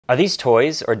Are these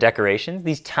toys or decorations,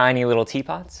 these tiny little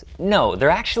teapots? No, they're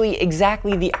actually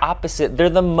exactly the opposite. They're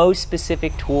the most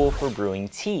specific tool for brewing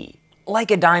tea.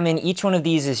 Like a diamond, each one of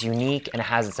these is unique and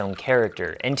has its own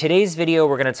character. In today's video,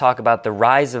 we're going to talk about the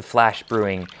rise of flash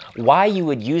brewing, why you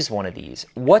would use one of these,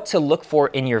 what to look for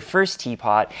in your first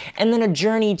teapot, and then a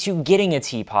journey to getting a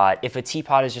teapot if a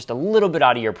teapot is just a little bit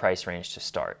out of your price range to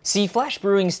start. See, flash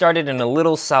brewing started in a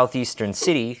little southeastern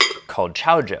city called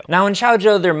Chaozhou. Now in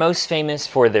Chaozhou, they're most famous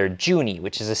for their juni,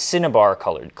 which is a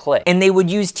cinnabar-colored clay. And they would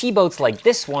use tea boats like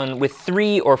this one with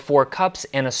 3 or 4 cups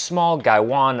and a small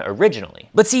gaiwan originally.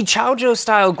 But see,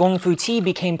 Chaozhou-style Gongfu tea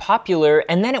became popular,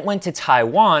 and then it went to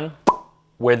Taiwan,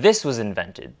 where this was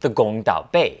invented, the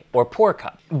Gongdaobei, or pour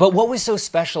cup. But what was so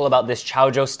special about this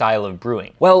Chaozhou style of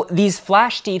brewing? Well, these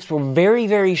flash steeps were very,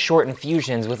 very short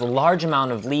infusions with a large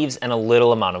amount of leaves and a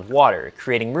little amount of water,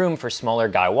 creating room for smaller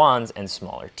gaiwans and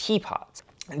smaller teapots.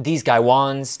 These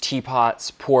gaiwans, teapots,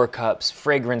 pour cups,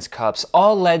 fragrance cups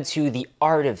all led to the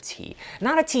art of tea.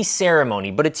 Not a tea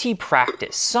ceremony, but a tea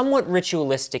practice, somewhat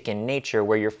ritualistic in nature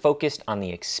where you're focused on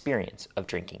the experience of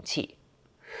drinking tea.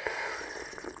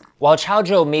 While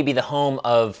Chaozhou may be the home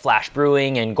of flash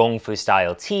brewing and Gongfu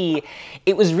style tea,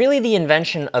 it was really the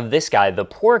invention of this guy, the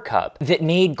pour cup, that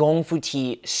made Gongfu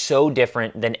tea so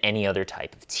different than any other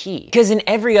type of tea. Because in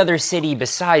every other city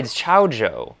besides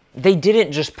Chaozhou, they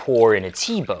didn't just pour in a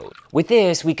tea boat. With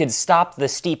this, we could stop the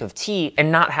steep of tea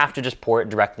and not have to just pour it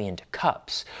directly into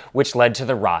cups, which led to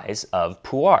the rise of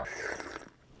pu'er.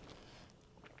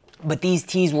 But these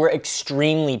teas were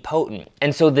extremely potent,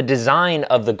 and so the design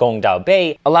of the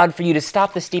Gongdaobei allowed for you to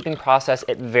stop the steeping process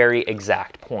at very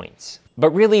exact points. But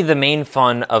really the main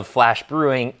fun of flash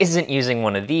brewing isn't using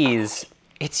one of these,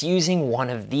 it's using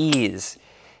one of these.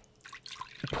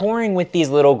 Pouring with these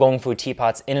little Gongfu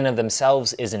teapots in and of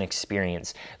themselves is an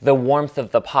experience. The warmth of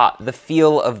the pot, the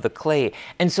feel of the clay.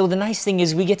 And so the nice thing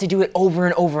is we get to do it over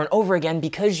and over and over again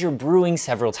because you're brewing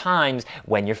several times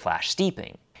when you're flash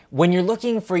steeping. When you're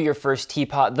looking for your first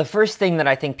teapot, the first thing that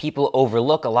I think people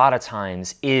overlook a lot of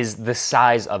times is the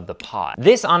size of the pot.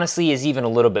 This honestly is even a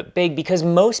little bit big because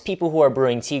most people who are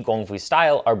brewing tea Gongfu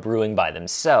style are brewing by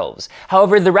themselves.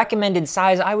 However, the recommended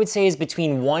size I would say is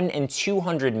between 1 and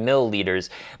 200 milliliters,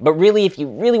 but really if you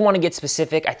really want to get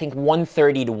specific, I think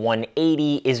 130 to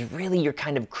 180 is really your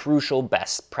kind of crucial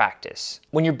best practice.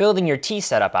 When you're building your tea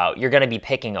setup out, you're going to be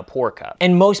picking a pour cup,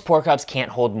 and most pour cups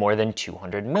can't hold more than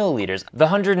 200 milliliters. The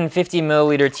 150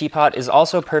 milliliter teapot is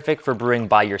also perfect for brewing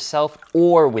by yourself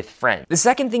or with friends. The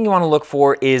second thing you want to look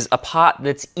for is a pot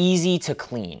that's easy to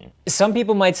clean. Some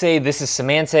people might say this is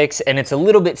semantics and it's a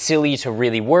little bit silly to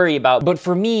really worry about, but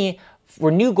for me, for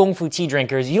new Gongfu tea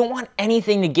drinkers, you don't want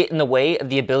anything to get in the way of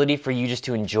the ability for you just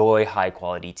to enjoy high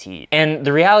quality tea. And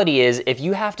the reality is, if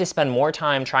you have to spend more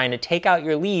time trying to take out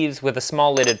your leaves with a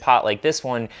small lidded pot like this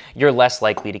one, you're less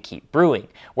likely to keep brewing.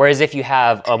 Whereas if you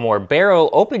have a more barrel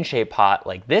open shaped pot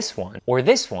like this one, or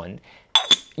this one,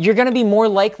 you're gonna be more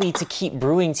likely to keep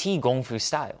brewing tea Gongfu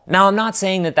style. Now, I'm not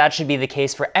saying that that should be the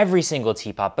case for every single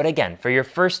teapot, but again, for your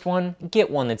first one, get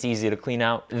one that's easy to clean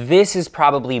out. This is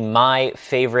probably my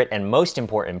favorite and most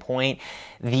important point,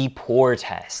 the pour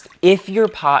test. If your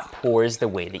pot pours the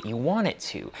way that you want it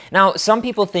to. Now, some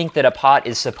people think that a pot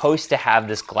is supposed to have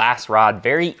this glass rod,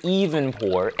 very even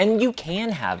pour, and you can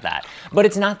have that, but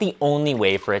it's not the only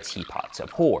way for a teapot to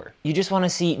pour. You just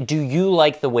wanna see, do you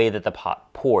like the way that the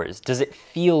pot pours? Does it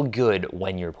feel good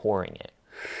when you're pouring it?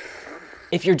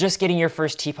 If you're just getting your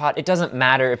first teapot, it doesn't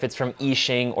matter if it's from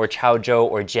Yixing or Chaozhou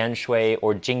or Jianshui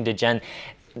or Jingdezhen.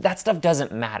 That stuff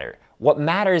doesn't matter. What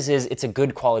matters is it's a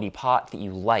good quality pot that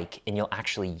you like and you'll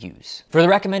actually use. For the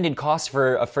recommended cost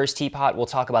for a first teapot, we'll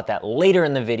talk about that later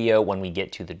in the video when we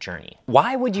get to the journey.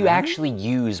 Why would you actually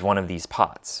use one of these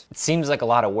pots? It seems like a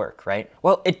lot of work, right?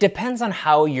 Well, it depends on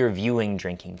how you're viewing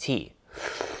drinking tea.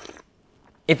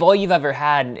 If all you've ever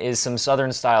had is some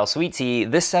Southern style sweet tea,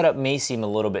 this setup may seem a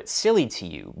little bit silly to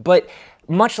you, but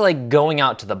much like going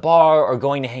out to the bar or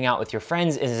going to hang out with your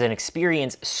friends is an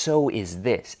experience, so is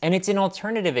this. And it's an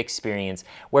alternative experience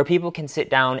where people can sit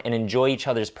down and enjoy each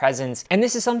other's presence. And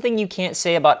this is something you can't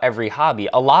say about every hobby.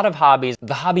 A lot of hobbies,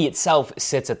 the hobby itself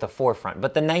sits at the forefront.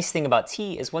 But the nice thing about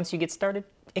tea is once you get started,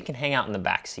 it can hang out in the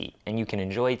back seat and you can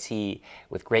enjoy tea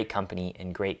with great company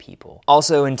and great people.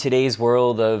 Also, in today's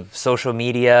world of social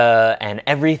media and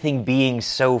everything being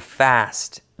so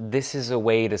fast, this is a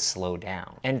way to slow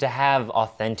down and to have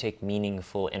authentic,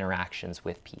 meaningful interactions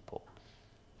with people.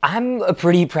 I'm a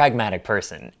pretty pragmatic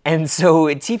person, and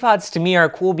so teapots to me are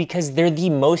cool because they're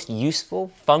the most useful,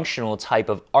 functional type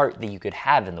of art that you could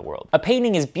have in the world. A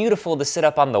painting is beautiful to sit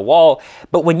up on the wall,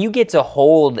 but when you get to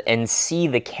hold and see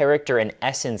the character and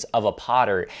essence of a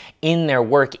potter in their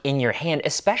work in your hand,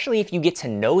 especially if you get to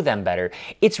know them better,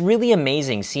 it's really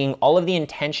amazing seeing all of the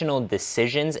intentional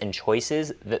decisions and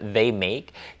choices that they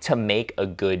make to make a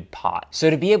good pot. So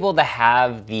to be able to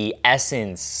have the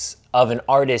essence of an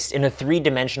artist in a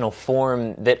three-dimensional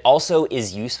form that also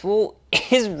is useful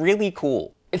is really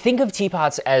cool. Think of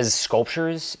teapots as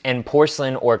sculptures and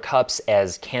porcelain or cups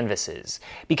as canvases,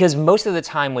 because most of the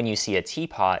time when you see a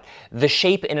teapot, the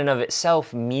shape in and of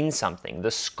itself means something. The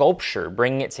sculpture,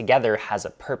 bringing it together, has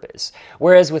a purpose.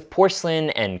 Whereas with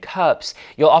porcelain and cups,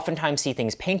 you'll oftentimes see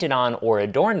things painted on or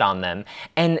adorned on them,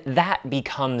 and that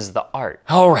becomes the art.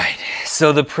 All right,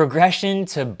 so the progression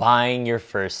to buying your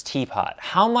first teapot.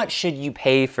 How much should you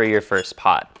pay for your first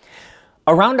pot?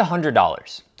 Around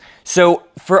 $100. So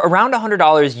for around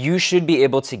 $100, you should be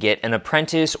able to get an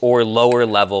apprentice or lower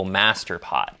level master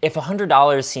pot. If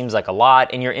 $100 seems like a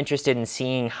lot and you're interested in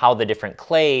seeing how the different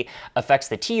clay affects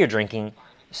the tea you're drinking,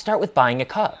 start with buying a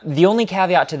cup. The only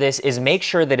caveat to this is make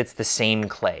sure that it's the same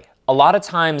clay. A lot of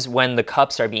times when the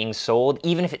cups are being sold,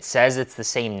 even if it says it's the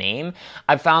same name,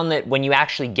 I've found that when you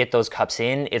actually get those cups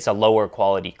in, it's a lower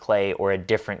quality clay or a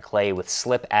different clay with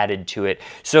slip added to it.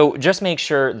 So just make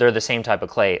sure they're the same type of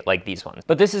clay like these ones.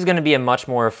 But this is going to be a much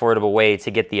more affordable way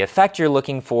to get the effect you're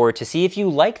looking for, to see if you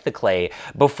like the clay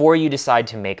before you decide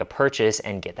to make a purchase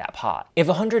and get that pot. If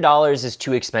 $100 is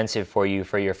too expensive for you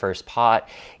for your first pot,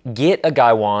 get a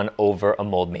gaiwan over a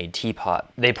mold-made teapot.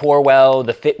 They pour well,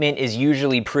 the fitment is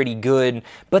usually pretty good,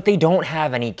 but they don't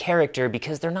have any character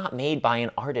because they're not made by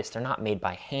an artist, they're not made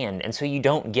by hand, and so you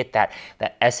don't get that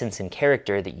essence and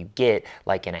character that you get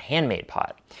like in a handmade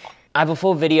pot. I have a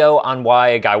full video on why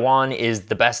a gaiwan is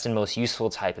the best and most useful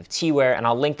type of teaware, and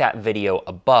I'll link that video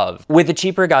above. With a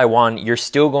cheaper gaiwan, you're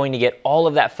still going to get all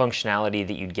of that functionality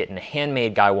that you'd get in a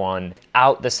handmade gaiwan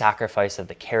without the sacrifice of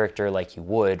the character like you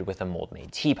would with a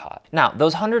mold-made teapot. Now,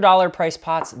 those $100 price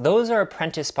pots, those are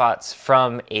apprentice pots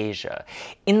from Asia.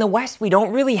 In the West, we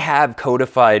don't really have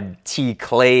codified tea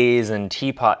clays and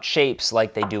teapot shapes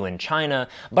like they do in China,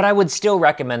 but I would still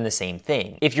recommend the same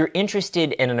thing. If you're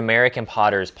interested in an American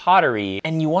potter's pottery,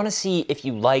 and you want to see if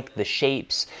you like the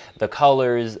shapes, the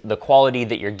colors, the quality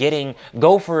that you're getting,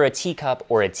 go for a teacup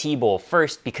or a tea bowl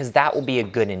first, because that will be a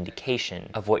good indication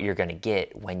of what you're going to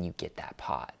get when you get that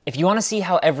pot. If you want to see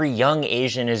how every young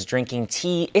Asian is drinking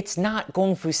tea, it's not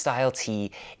Gongfu style tea,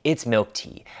 it's milk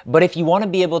tea. But if you want to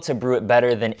be able to brew it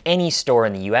better than any store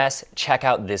in the US, check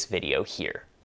out this video here.